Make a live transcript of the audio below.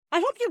I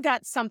hope you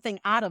got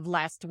something out of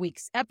last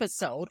week's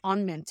episode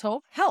on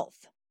mental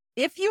health.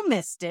 If you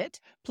missed it,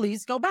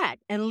 please go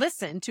back and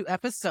listen to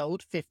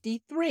episode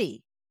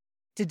 53.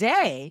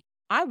 Today,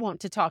 I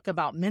want to talk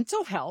about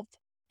mental health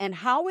and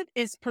how it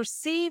is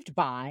perceived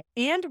by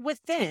and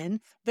within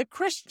the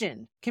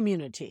Christian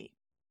community.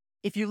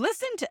 If you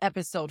listened to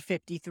episode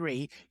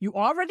 53, you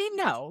already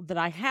know that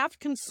I have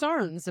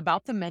concerns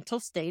about the mental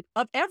state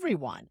of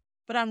everyone.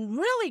 But I'm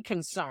really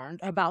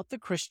concerned about the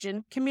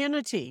Christian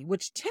community,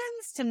 which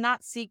tends to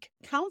not seek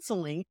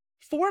counseling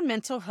for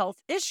mental health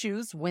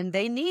issues when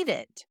they need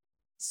it.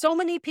 So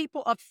many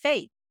people of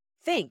faith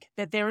think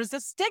that there is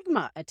a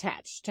stigma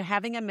attached to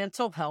having a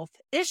mental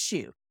health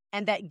issue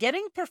and that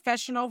getting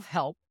professional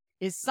help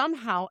is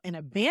somehow an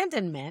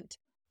abandonment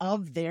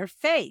of their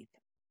faith.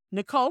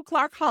 Nicole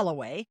Clark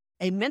Holloway,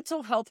 a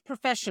mental health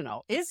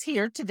professional, is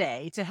here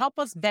today to help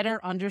us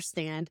better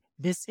understand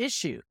this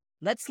issue.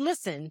 Let's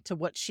listen to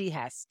what she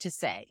has to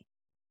say.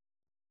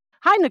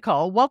 Hi,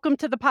 Nicole. Welcome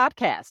to the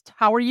podcast.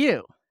 How are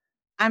you?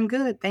 I'm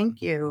good,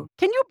 thank you.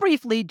 Can you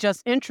briefly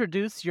just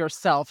introduce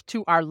yourself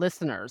to our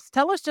listeners?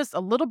 Tell us just a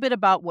little bit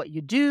about what you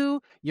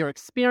do, your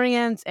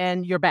experience,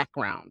 and your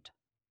background.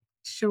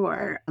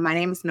 Sure. My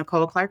name is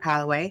Nicole Clark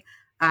Holloway.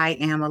 I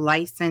am a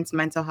licensed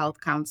mental health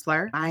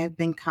counselor. I have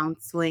been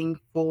counseling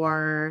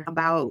for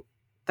about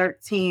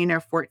 13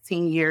 or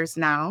 14 years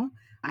now.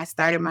 I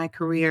started my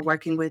career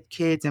working with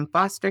kids in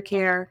foster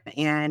care,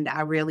 and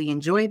I really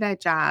enjoy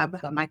that job.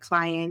 But my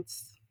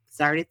clients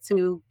started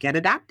to get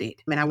adopted,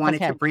 and I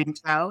wanted to branch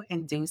out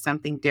and do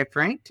something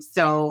different.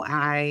 So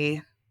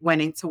I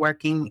went into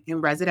working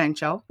in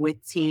residential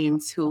with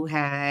teens who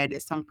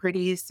had some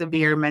pretty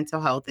severe mental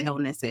health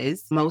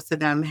illnesses. Most of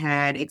them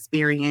had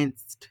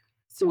experienced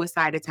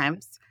suicide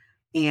attempts.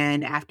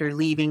 And after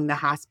leaving the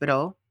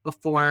hospital,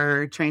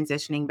 before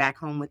transitioning back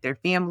home with their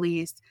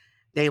families,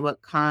 they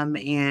would come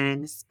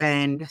and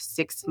spend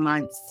 6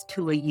 months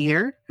to a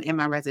year in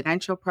my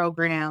residential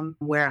program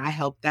where I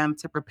helped them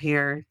to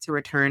prepare to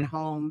return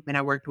home. And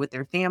I worked with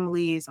their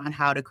families on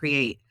how to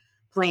create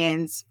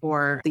plans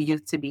for the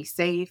youth to be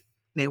safe.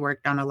 They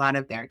worked on a lot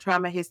of their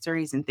trauma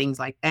histories and things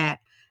like that.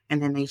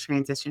 And then they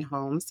transitioned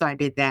home. So I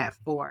did that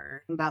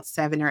for about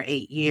 7 or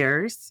 8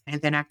 years. And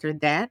then after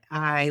that,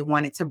 I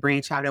wanted to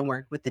branch out and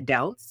work with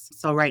adults.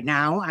 So right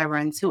now I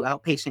run 2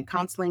 outpatient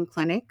counseling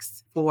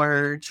clinics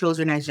for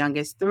children as young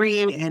as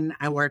 3. And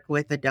I work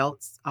with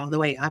adults all the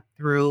way up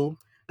through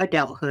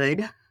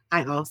adulthood.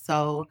 I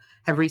also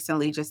have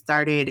recently just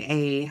started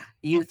a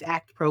Youth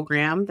Act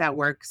program that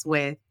works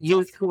with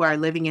youth who are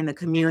living in the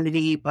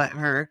community but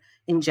are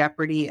in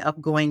jeopardy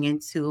of going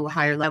into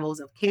higher levels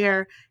of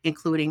care,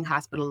 including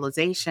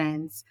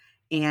hospitalizations.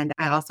 And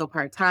I also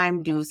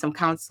part-time do some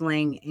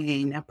counseling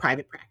in a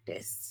private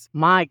practice.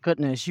 My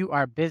goodness, you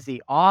are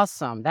busy.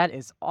 Awesome. That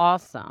is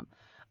awesome.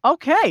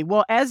 Okay,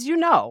 well, as you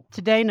know,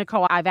 today,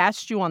 Nicole, I've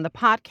asked you on the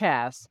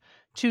podcast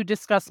to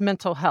discuss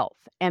mental health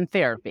and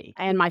therapy.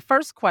 And my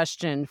first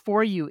question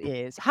for you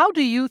is, how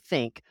do you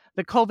think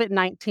the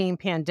COVID-19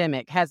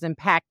 pandemic has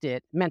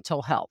impacted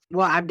mental health?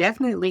 Well, I've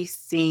definitely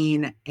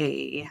seen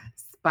a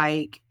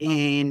spike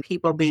in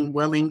people being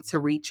willing to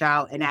reach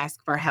out and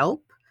ask for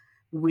help.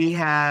 We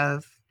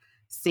have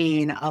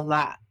seen a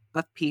lot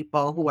of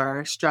people who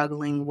are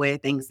struggling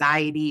with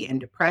anxiety and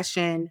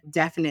depression,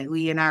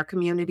 definitely in our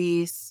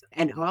communities.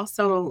 And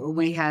also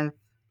we have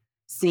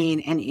seen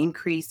an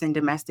increase in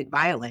domestic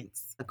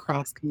violence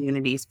across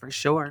communities for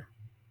sure.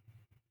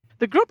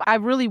 The group I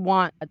really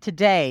want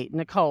today,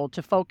 Nicole,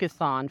 to focus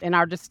on in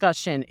our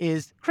discussion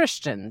is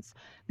Christians,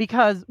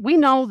 because we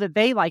know that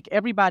they, like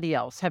everybody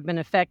else, have been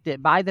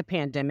affected by the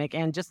pandemic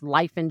and just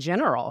life in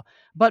general.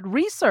 But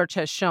research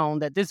has shown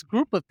that this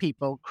group of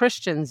people,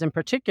 Christians in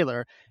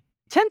particular,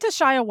 tend to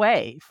shy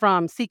away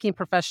from seeking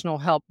professional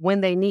help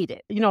when they need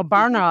it.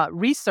 Barna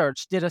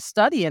Research did a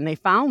study and they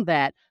found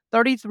that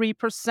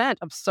 33%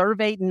 of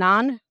surveyed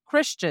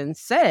non-Christians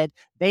said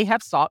they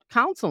have sought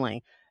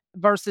counseling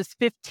versus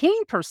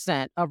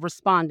 15% of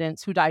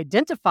respondents who'd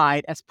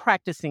identified as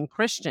practicing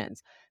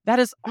Christians. That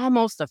is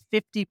almost a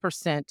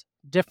 50%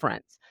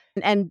 difference.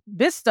 And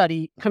this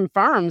study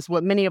confirms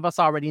what many of us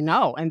already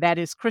know, and that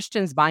is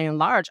Christians, by and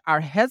large,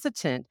 are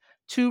hesitant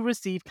to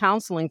receive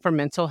counseling for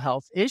mental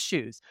health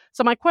issues.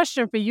 So my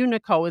question for you,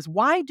 Nicole, is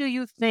why do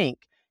you think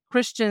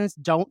Christians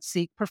don't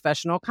seek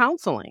professional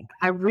counseling?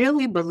 I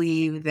really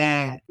believe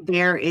that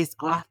there is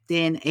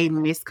often a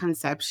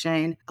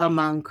misconception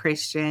among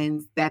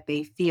Christians that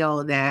they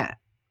feel that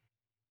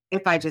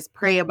if I just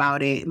pray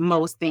about it,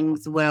 most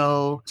things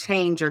will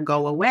change or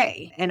go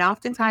away. And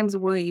oftentimes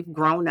we've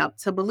grown up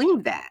to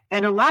believe that.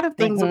 And a lot of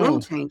things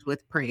will change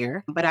with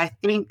prayer. But I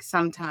think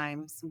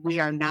sometimes we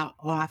are not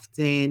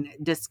often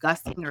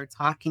discussing or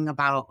talking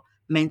about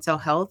mental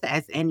health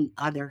as any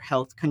other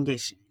health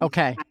condition.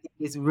 Okay. I think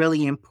it's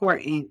really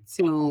important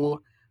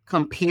to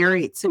compare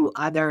it to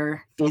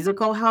other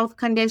physical health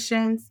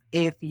conditions.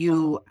 If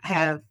you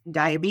have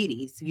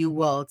diabetes, you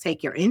will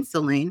take your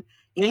insulin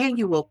and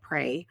you will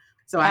pray.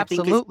 So I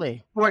think it's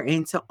Absolutely.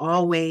 important to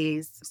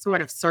always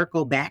sort of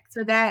circle back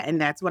to that.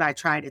 And that's what I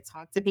try to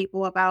talk to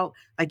people about.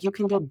 Like you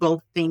can do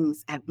both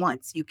things at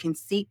once. You can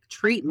seek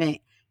treatment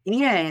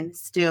and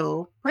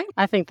still pray.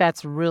 I think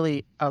that's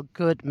really a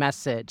good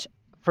message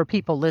for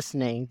people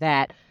listening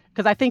that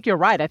because I think you're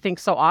right. I think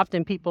so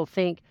often people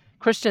think,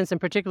 Christians in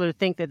particular,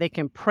 think that they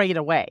can pray it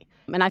away.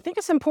 And I think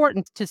it's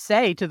important to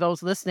say to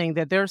those listening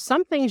that there are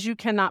some things you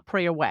cannot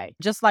pray away.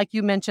 Just like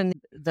you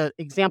mentioned the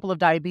example of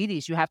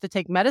diabetes, you have to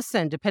take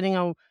medicine depending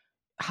on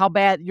how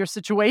bad your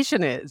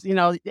situation is. You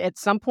know, at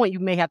some point you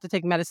may have to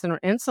take medicine or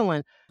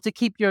insulin to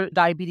keep your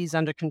diabetes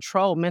under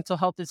control. Mental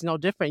health is no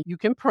different. You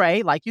can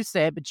pray, like you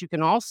said, but you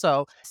can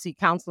also seek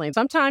counseling.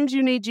 Sometimes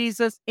you need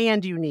Jesus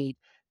and you need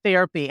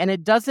therapy. And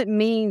it doesn't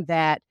mean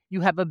that you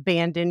have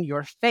abandoned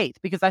your faith,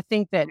 because I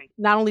think that Right.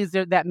 not only is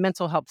there that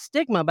mental health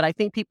stigma, but I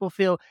think people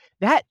feel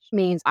that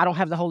means I don't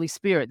have the Holy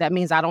Spirit. That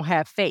means I don't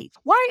have faith.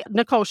 Why,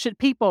 Nicole, should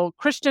people,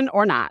 Christian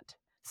or not,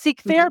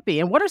 seek Mhm. therapy?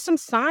 And what are some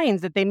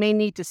signs that they may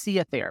need to see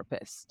a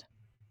therapist?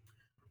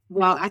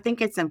 Well, I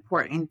think it's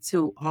important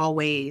to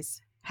always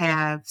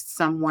have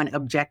someone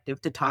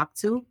objective to talk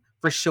to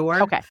for sure.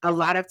 Okay. A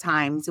lot of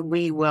times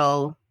we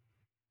will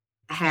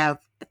have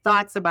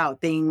thoughts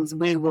about things,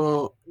 we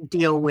will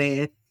deal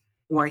with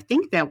or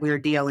think that we're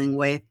dealing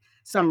with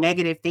some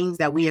negative things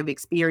that we have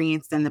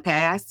experienced in the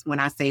past. When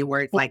I say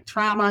words like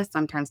trauma,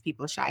 sometimes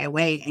people shy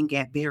away and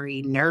get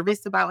very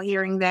nervous about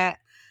hearing that.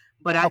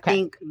 But I Okay.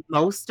 think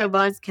most of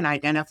us can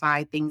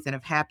identify things that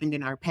have happened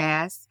in our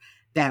past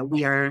that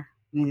we are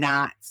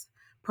not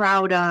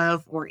proud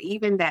of, or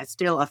even that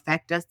still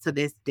affect us to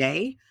this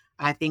day.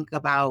 I think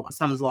about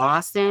some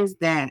losses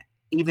that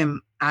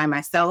even I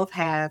myself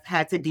have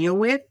had to deal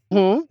with.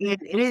 Mhm.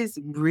 And it is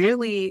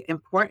really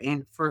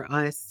important for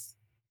us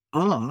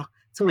all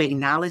to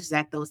acknowledge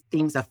that those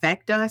things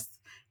affect us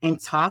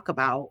and talk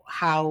about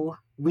how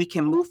we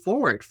can move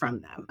forward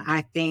from them.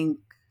 I think,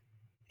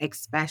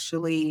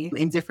 especially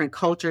in different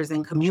cultures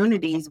and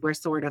communities, we're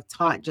sort of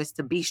taught just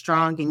to be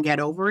strong and get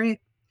over it.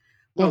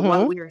 But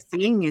what Mhm. we are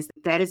seeing is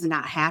that is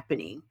not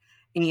happening.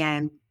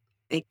 And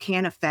it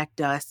can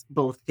affect us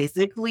both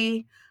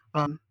physically,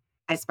 um,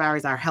 as far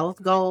as our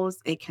health goes,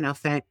 it can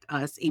affect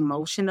us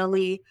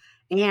emotionally,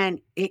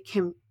 and it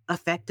can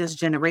affect us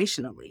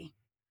generationally.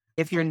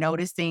 If you're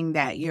noticing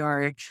that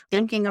you're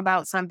thinking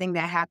about something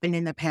that happened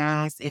in the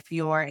past, if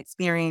you're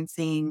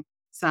experiencing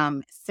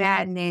some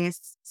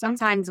sadness,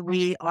 sometimes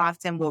we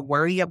often will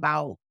worry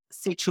about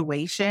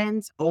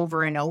situations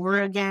over and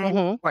over again,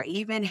 Mhm. or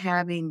even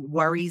having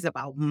worries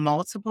about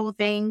multiple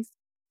things.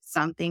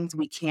 Some things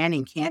we can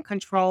and can't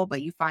control,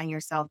 but you find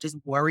yourself just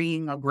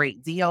worrying a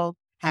great deal,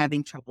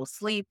 having trouble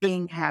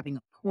sleeping, having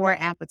a poor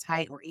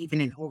appetite, or even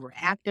an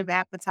overactive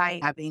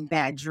appetite, having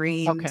bad Okay.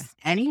 dreams,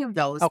 any of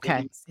those Okay.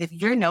 things. If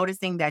you're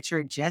noticing that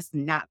you're just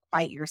not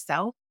quite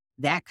yourself,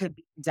 that could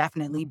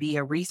definitely be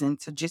a reason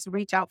to just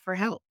reach out for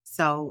help.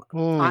 So,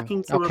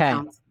 talking to a Okay.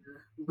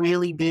 counselor,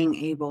 really being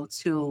able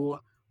to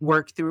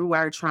work through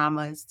our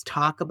traumas,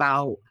 talk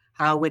about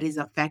how it is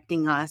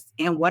affecting us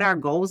and what our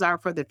goals are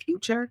for the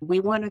future. We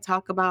want to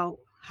talk about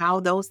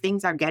how those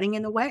things are getting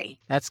in the way.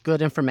 That's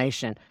good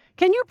information.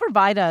 Can you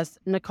provide us,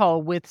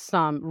 Nicole, with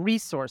some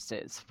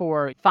resources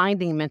for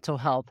finding mental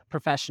health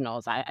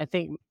professionals? I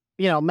think,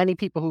 many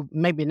people who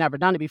maybe never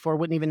done it before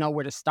wouldn't even know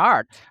where to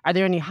start. Are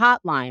there any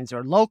hotlines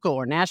or local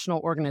or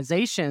national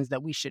organizations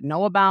that we should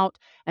know about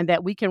and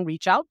that we can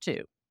reach out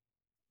to?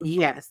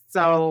 Yes.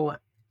 So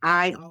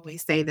I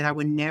always say that I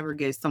would never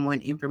give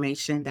someone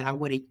information that I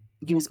wouldn't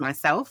use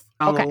myself.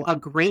 Okay. So a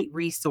great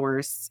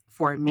resource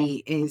for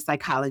me is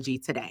Psychology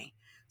Today.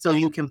 So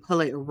you can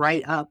pull it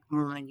right up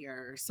on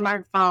your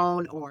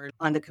smartphone or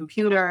on the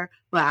computer,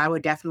 but I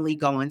would definitely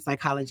go on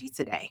Psychology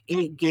Today.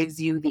 It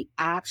gives you the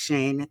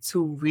option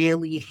to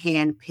really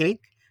handpick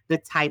the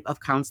type of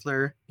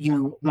counselor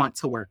you want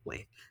to work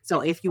with.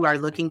 So if you are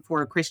looking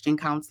for a Christian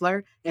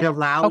counselor, it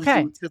allows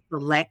Okay. you to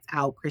select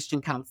out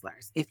Christian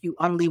counselors. If you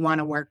only want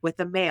to work with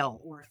a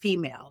male or a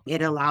female,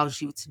 it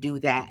allows you to do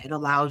that. It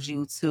allows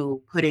you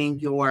to put in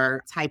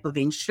your type of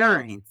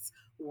insurance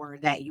or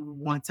that you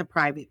want to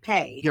private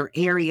pay, your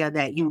area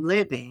that you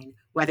live in,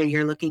 whether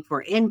you're looking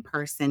for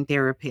in-person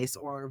therapists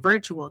or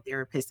virtual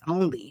therapists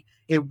only.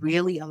 It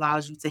really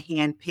allows you to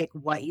handpick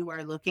what you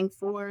are looking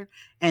for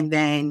and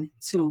then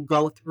to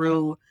go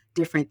through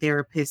different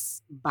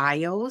therapists'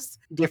 bios,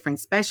 different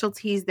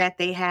specialties that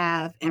they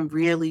have, and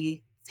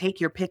really take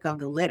your pick of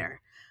the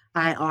litter.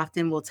 I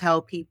often will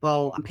tell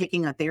people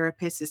picking a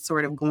therapist is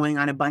sort of going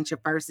on a bunch of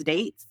first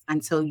dates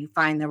until you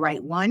find the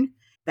right one.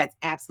 That's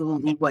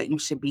absolutely what you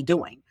should be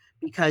doing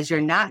because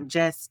you're not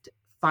just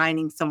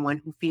finding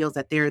someone who feels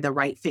that they're the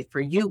right fit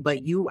for you,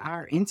 but you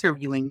are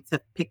interviewing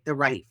to pick the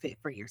right fit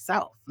for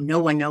yourself. No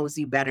one knows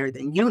you better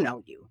than you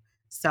know you.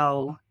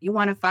 So you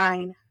want to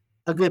find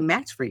a good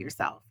match for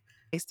yourself.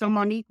 So,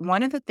 Monique,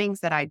 one of the things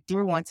that I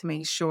do want to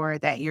make sure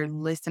that your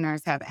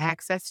listeners have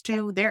access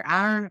to, there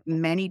are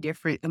many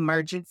different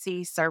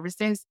emergency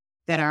services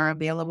that are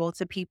available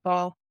to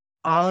people.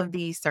 All of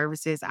these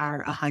services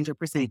are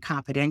 100%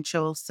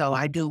 confidential. So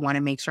I do want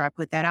to make sure I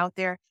put that out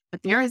there.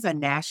 But there is a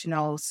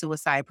national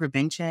suicide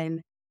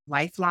prevention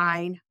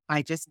lifeline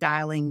by just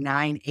dialing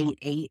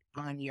 988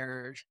 on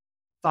your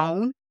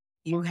phone.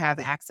 You have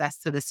access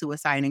to the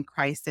suicide and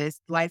crisis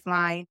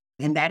lifeline,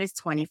 and that is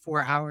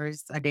 24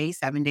 hours a day,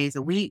 7 days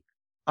a week.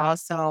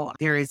 Also,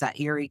 there is a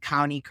Erie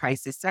County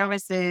Crisis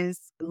Services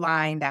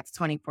line that's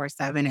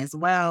 24/7 as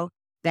well.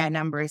 That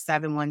number is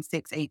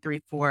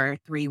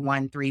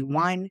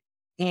 716-834-3131.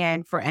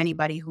 And for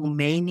anybody who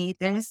may need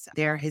this,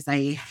 there is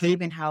a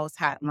Haven House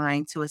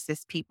hotline to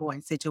assist people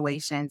in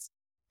situations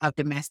of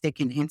domestic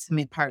and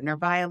intimate partner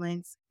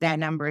violence. That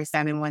number is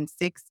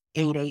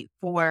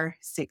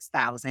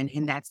 716-884-6000,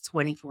 and that's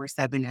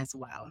 24/7 as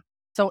well.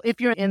 So if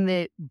you're in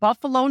the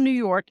Buffalo, New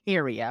York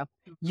area,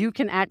 you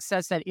can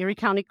access that Erie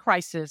County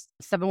Crisis,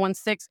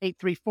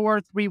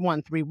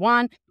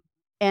 716-834-3131.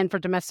 And for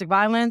domestic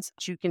violence,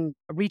 you can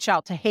reach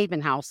out to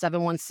Haven House,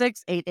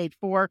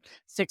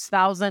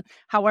 716-884-6000.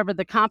 However,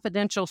 the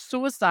confidential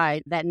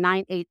suicide, that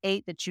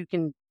 988 that you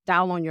can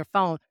dial on your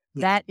phone,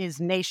 that is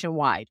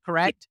nationwide,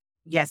 correct?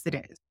 Yes, it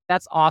is.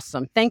 That's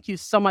awesome. Thank you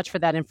so much for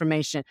that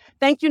information.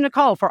 Thank you,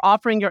 Nicole, for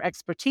offering your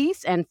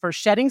expertise and for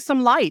shedding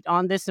some light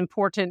on this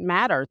important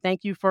matter.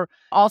 Thank you for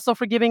also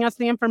for giving us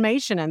the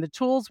information and the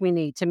tools we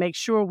need to make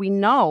sure we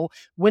know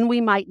when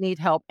we might need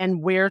help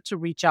and where to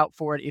reach out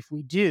for it if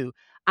we do.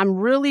 I'm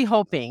really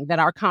hoping that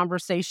our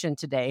conversation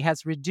today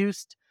has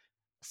reduced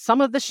some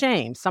of the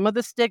shame, some of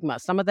the stigma,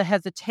 some of the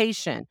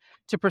hesitation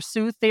to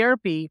pursue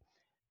therapy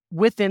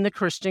within the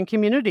Christian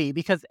community.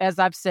 Because as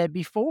I've said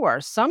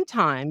before,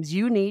 sometimes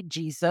you need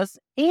Jesus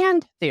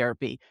and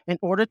therapy in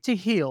order to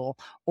heal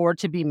or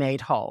to be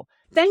made whole.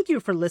 Thank you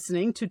for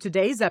listening to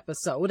today's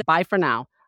episode. Bye for now.